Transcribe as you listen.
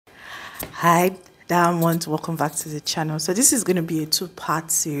Hi, Diamond. Welcome back to the channel. So this is going to be a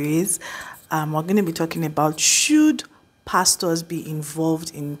two-part series. We're going to be talking about should pastors be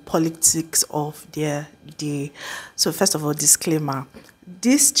involved in politics of their day. So first of all, disclaimer: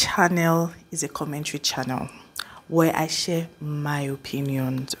 this channel is a commentary channel where I share my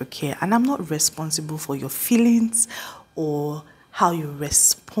opinions, okay? And I'm not responsible for your feelings or how you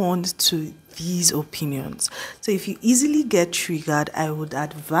respond to these opinions. So if you easily get triggered, I would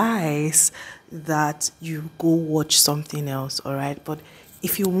advise that you go watch something else, all right? But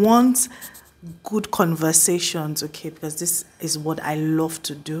if you want good conversations, okay, because this is what I love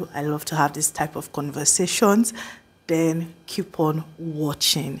to do, I love to have this type of conversations, then keep on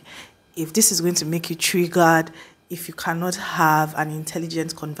watching. If this is going to make you triggered, if you cannot have an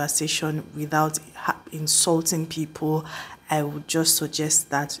intelligent conversation without insulting people, I would just suggest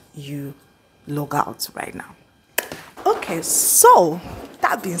that you log out right now. Okay, so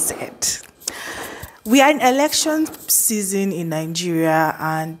that being said, we are in election season in Nigeria,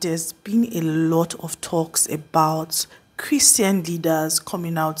 and there's been a lot of talks about Christian leaders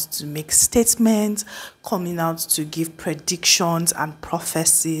coming out to make statements, coming out to give predictions and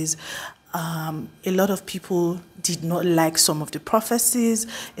prophecies. A lot of people did not like some of the prophecies.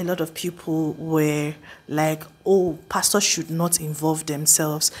 A lot of people were like, oh, pastors should not involve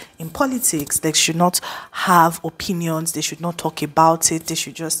themselves in politics. They should not have opinions. They should not talk about it. They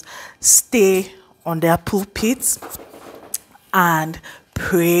should just stay on their pulpits and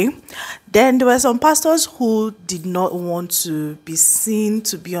pray. Then there were some pastors who did not want to be seen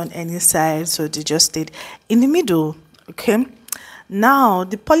to be on any side, so they just stayed in the middle, okay? Now,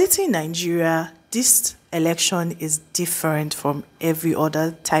 the polity in Nigeria, this election is different from every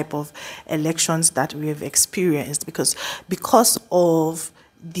other type of elections that we have experienced because of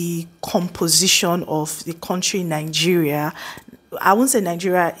the composition of the country Nigeria. I won't say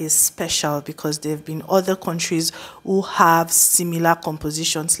Nigeria is special because there have been other countries who have similar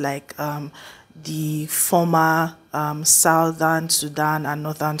compositions like the former Southern Sudan and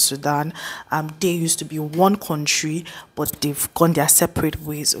Northern Sudan. They used to be one country, but they've gone their separate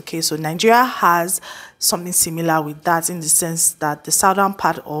ways. Okay, so Nigeria has something similar with that in the sense that the southern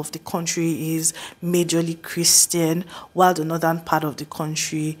part of the country is majorly Christian, while the northern part of the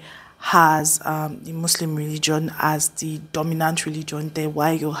country has the Muslim religion as the dominant religion there,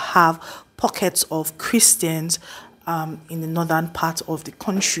 while you have pockets of Christians in the northern part of the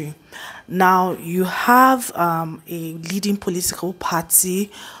country. Now, you have a leading political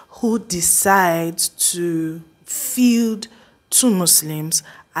party who decides to field two Muslims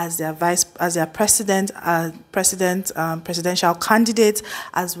as their presidential candidate,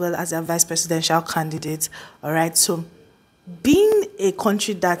 as well as their vice presidential candidate. All right, so being a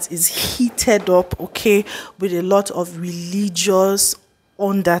country that is heated up, okay, with a lot of religious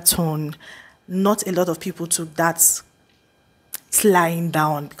undertone, not a lot of people took that lying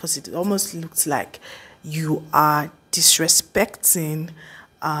down because it almost looks like you are disrespecting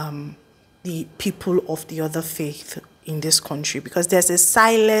the people of the other faith in this country, because there's a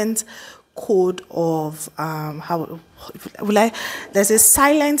silent code of there's a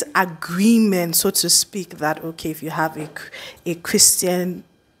silent agreement, so to speak, that okay, if you have a Christian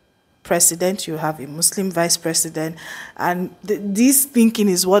president, you have a Muslim vice president, and this thinking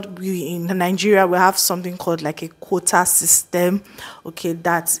is what we in Nigeria, we have something called like a quota system, okay,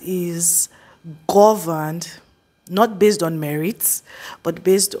 that is governed not based on merits, but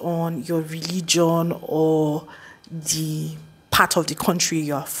based on your religion or the part of the country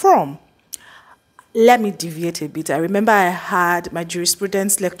you're from. Let me deviate a bit. I remember I had my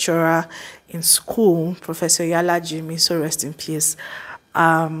jurisprudence lecturer in school, Professor Yala Jimmy, so rest in peace.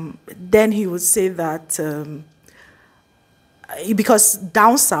 Then he would say that because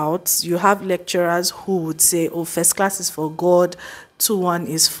down south you have lecturers who would say, oh, first class is for God, 2-1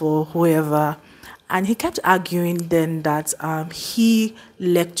 is for whoever. And he kept arguing then that he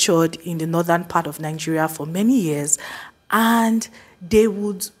lectured in the northern part of Nigeria for many years, and they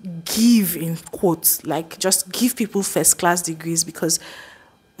would give, in quotes, like just give people first class degrees because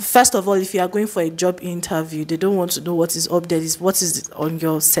first of all, if you are going for a job interview, they don't want to know what is up there, is what is on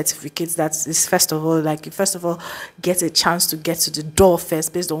your certificates. That is first of all, like you first of all get a chance to get to the door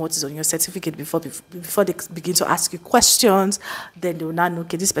first based on what is on your certificate before they begin to ask you questions. Then they will now know,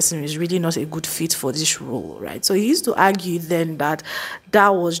 okay, this person is really not a good fit for this role, right? So he used to argue then that that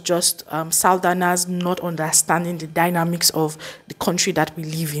was just Southerners not understanding the dynamics of the country that we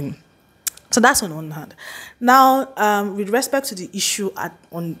live in. So that's on one hand. Now, with respect to the issue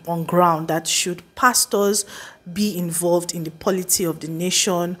on ground, that should pastors be involved in the polity of the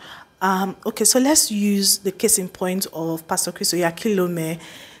nation? Okay, so let's use the case in point of Pastor Chris Oyakilome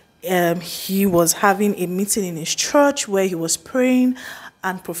he was having a meeting in his church where he was praying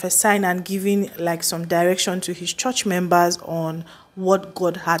and prophesying and giving like some direction to his church members on what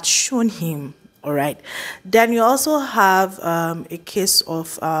God had shown him. All right. Then you also have a case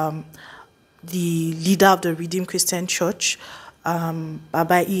of the leader of the Redeemed Christian Church,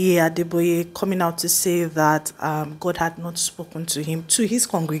 Baba Iye Adeboye, coming out to say that God had not spoken to him, to his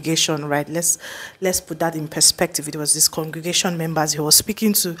congregation, right? Let's put that in perspective. It was his congregation members he was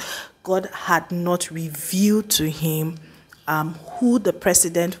speaking to. God had not revealed to him who the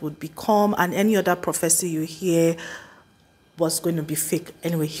president would become, and any other prophecy you hear was going to be fake.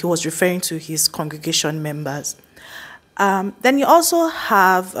 Anyway, he was referring to his congregation members. Then you also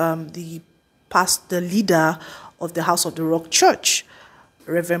have the leader of the House of the Rock Church,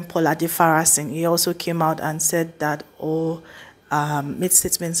 Reverend Paul Adefarasin. He also came out and said that, made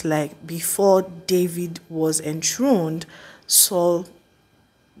statements like, before David was enthroned, Saul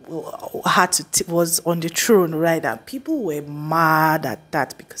was on the throne, right? And people were mad at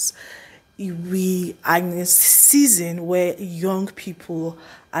that because we are in a season where young people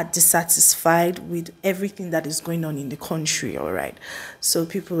are dissatisfied with everything that is going on in the country, all right? So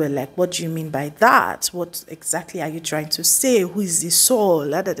people were like, what do you mean by that? What exactly are you trying to say? Who is this Saul?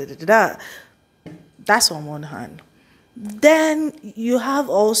 That's on one hand. Then you have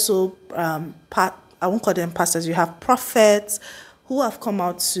also, I won't call them pastors, you have prophets who have come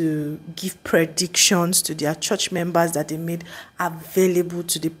out to give predictions to their church members that they made available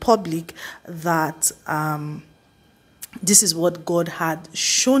to the public, that this is what God had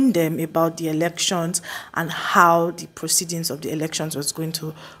shown them about the elections and how the proceedings of the elections was going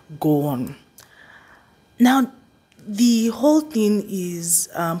to go on. Now, the whole thing is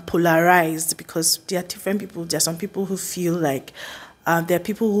polarized because there are different people. There are some people who feel like there are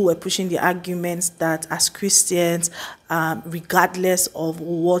people who are pushing the arguments that as Christians, regardless of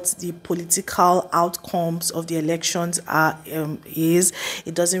what the political outcomes of the elections are,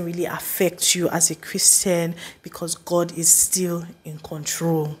 it doesn't really affect you as a Christian because God is still in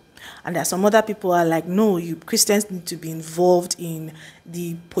control. And there are some other people who are like, no, you Christians need to be involved in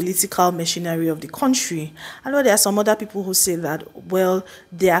the political machinery of the country. I know there are some other people who say that, well,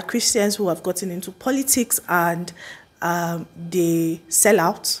 there are Christians who have gotten into politics and they sell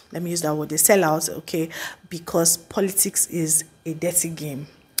out. Let me use that word. They sell out, okay, because politics is a dirty game.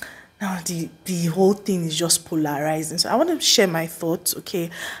 Now, the whole thing is just polarizing. So I want to share my thoughts, okay?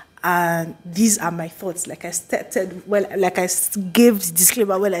 And these are my thoughts. Like I started, well, like I gave the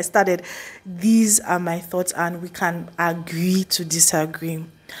disclaimer when I started, these are my thoughts, and we can agree to disagree.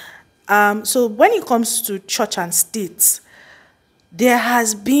 So when it comes to church and state, there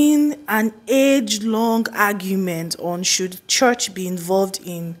has been an age-long argument on should church be involved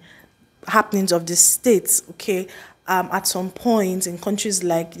in happenings of the states, okay? At some point in countries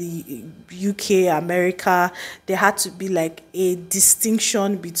like the UK, America, there had to be like a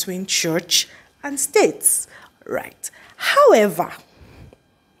distinction between church and states, right? However,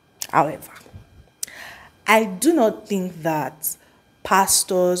 I do not think that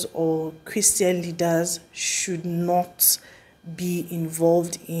pastors or Christian leaders should not be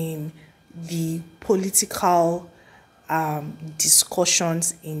involved in the political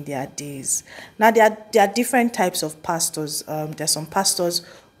discussions in their days. Now, there are different types of pastors. There are some pastors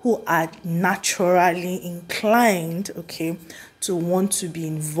who are naturally inclined, okay, to want to be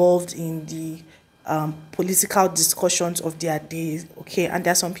involved in the political discussions of their days, okay, and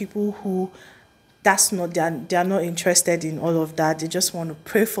there are some people who they are not interested in all of that. They just want to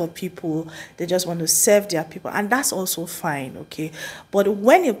pray for people. They just want to serve their people, and that's also fine, okay. But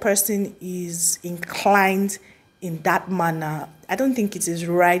when a person is inclined in that manner, I don't think it is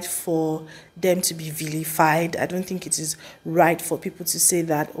right for them to be vilified. I don't think it is right for people to say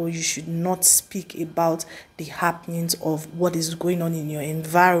that, oh, you should not speak about the happenings of what is going on in your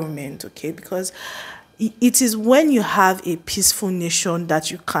environment, okay, because it is when you have a peaceful nation that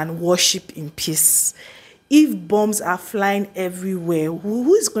you can worship in peace. If bombs are flying everywhere,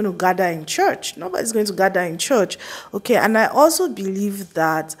 who is going to gather in church? Nobody's going to gather in church. Okay, and I also believe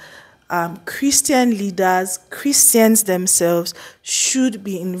that Christian leaders, Christians themselves, should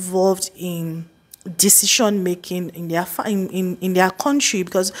be involved in decision making in their country,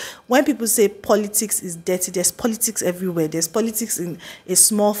 because when people say politics is dirty, there's politics everywhere. There's politics in a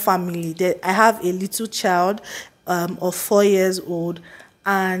small family. I have a little child of 4 years old,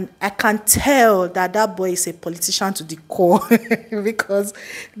 And I can tell that that boy is a politician to the core because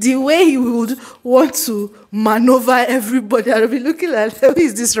the way he would want to maneuver everybody, I'll be looking like, who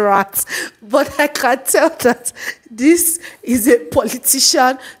is this rat? But I can tell that this is a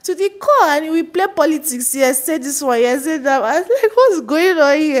politician to the core, and we play politics here, say this one, here, say that. I was like, what's going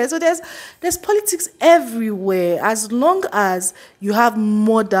on here? So there's politics everywhere. As long as you have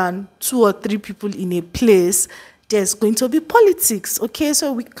more than 2 or 3 people in a place, there's going to be politics, okay?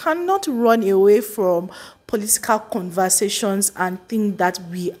 So we cannot run away from political conversations and think that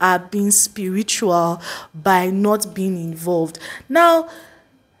we are being spiritual by not being involved. Now,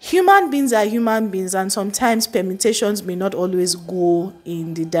 human beings are human beings, and sometimes permutations may not always go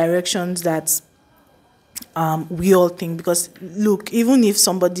in the directions that we all think. Because look, even if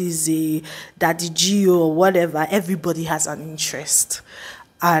somebody is a daddy Geo or whatever, everybody has an interest.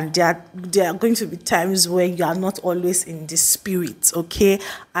 And there are going to be times where you are not always in the spirit, okay?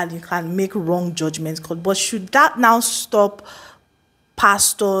 And you can make wrong judgments. But should that now stop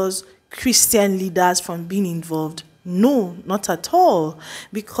pastors, Christian leaders from being involved? No, not at all.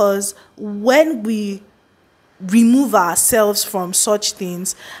 Because when we remove ourselves from such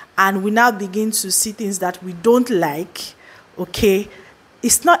things and we now begin to see things that we don't like, okay,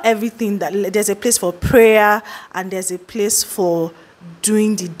 it's not everything that there's a place for prayer and there's a place for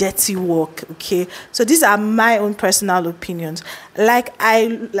doing the dirty work, okay? So these are my own personal opinions. Like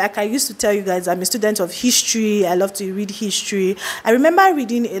I used to tell you guys, I'm a student of history. I love to read history. I remember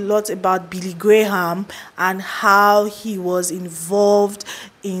reading a lot about Billy Graham and how he was involved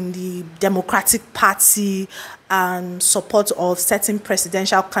in the Democratic Party and support of certain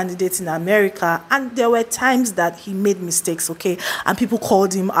presidential candidates in America. And there were times that he made mistakes, okay? And people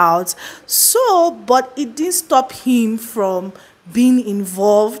called him out. So, but it didn't stop him from being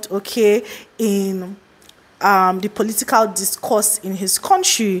involved, okay, in the political discourse in his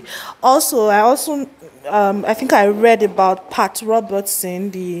country. I think I read about Pat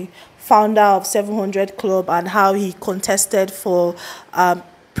Robertson, the founder of 700 Club, and how he contested for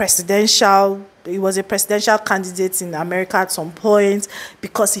he was a presidential candidate in America at some point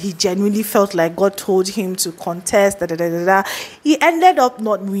because he genuinely felt like God told him to contest. He ended up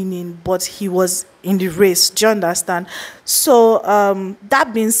not winning, but he was in the race. Do you understand? So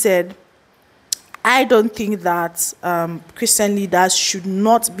that being said, I don't think that Christian leaders should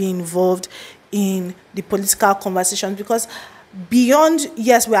not be involved in the political conversation, because beyond,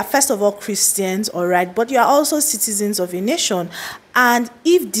 yes, we are first of all Christians, all right, but you are also citizens of a nation. And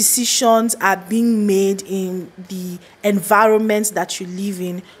if decisions are being made in the environment that you live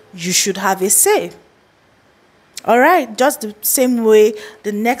in, you should have a say. All right, just the same way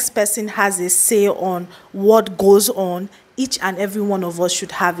the next person has a say on what goes on, each and every one of us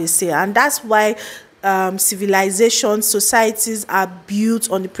should have a say. And that's why civilizations, societies are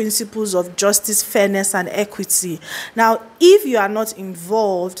built on the principles of justice, fairness, and equity. Now, if you are not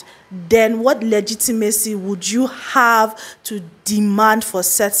involved, then what legitimacy would you have to demand for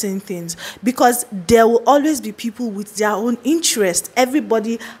certain things? Because there will always be people with their own interest.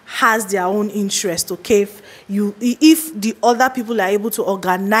 Everybody has their own interest, okay? If the other people are able to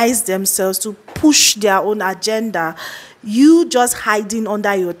organize themselves to push their own agenda, you just hiding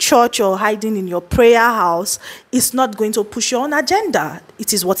under your church or hiding in your prayer house is not going to push your own agenda.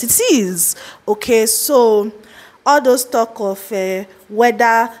 It is what it is. Okay, so all those talk of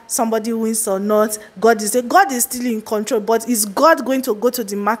whether somebody wins or not, God is still in control. But is God going to go to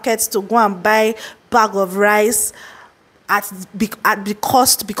the market to go and buy bag of rice at the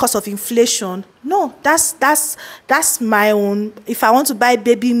cost because of inflation? No, that's my own. If I want to buy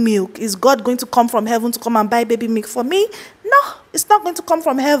baby milk, is God going to come from heaven to come and buy baby milk for me? No, it's not going to come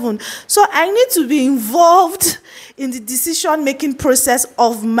from heaven. So I need to be involved in the decision-making process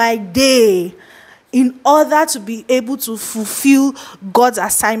of my day in order to be able to fulfill God's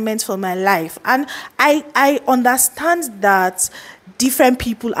assignment for my life. And I understand that different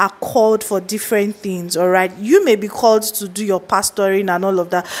people are called for different things, all right? You may be called to do your pastoring and all of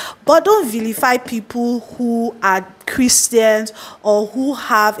that, but don't vilify people who are Christians or who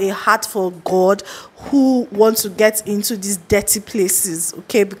have a heart for God, who want to get into these dirty places,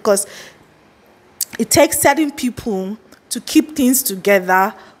 okay? Because it takes certain people to keep things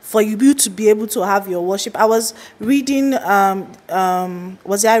together for you to be able to have your worship. I was reading, I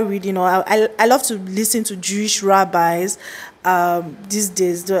love to listen to Jewish rabbis these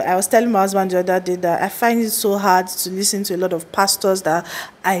days. I was telling my husband the other day that I find it so hard to listen to a lot of pastors that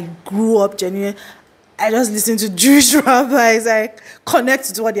I grew up genuinely. I just listen to Jewish rabbis. I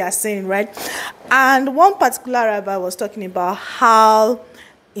connect to what they are saying, right? And one particular rabbi was talking about how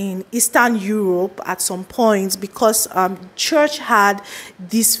in Eastern Europe at some point, because church had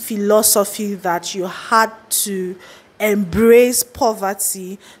this philosophy that you had to embrace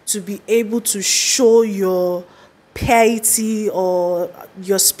poverty to be able to show your piety or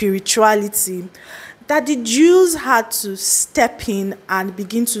your spirituality, that the Jews had to step in and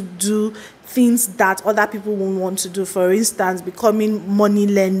begin to do things that other people won't want to do. For instance, becoming money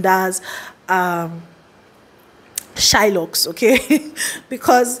lenders, Shylocks, okay?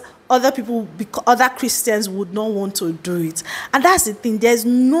 Because other Christians would not want to do it. And that's the thing, there's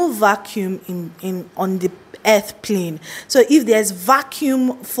no vacuum in on the earth plane. So if there's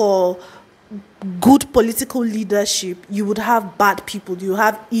vacuum for good political leadership, you would have bad people, you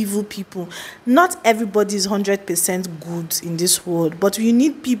have evil people. Not everybody is 100% good in this world, but you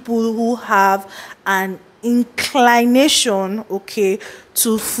need people who have an inclination, okay,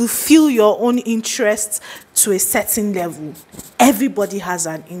 to fulfill your own interests to a certain level. Everybody has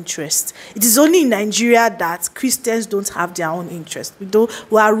an interest. It is only in Nigeria that Christians don't have their own interest.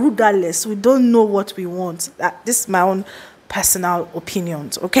 We are rudderless. We don't know what we want. This is my own personal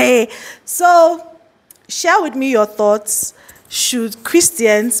opinions, okay? So share with me your thoughts. Should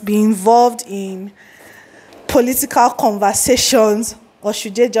Christians be involved in political conversations, or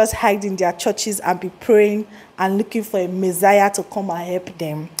should they just hide in their churches and be praying and looking for a Messiah to come and help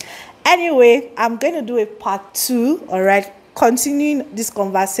them? Anyway, I'm going to do a part 2, all right, continuing this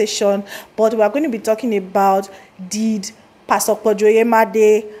conversation, but we're going to be talking about, did Pastor Poju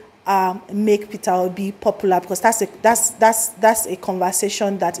Oyemade make Peter Obi popular? Because that's a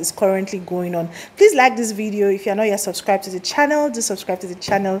conversation that is currently going on. Please like this video. If you're not yet subscribed to the channel, do subscribe to the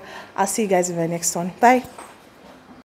channel. I'll see you guys in the next one. Bye.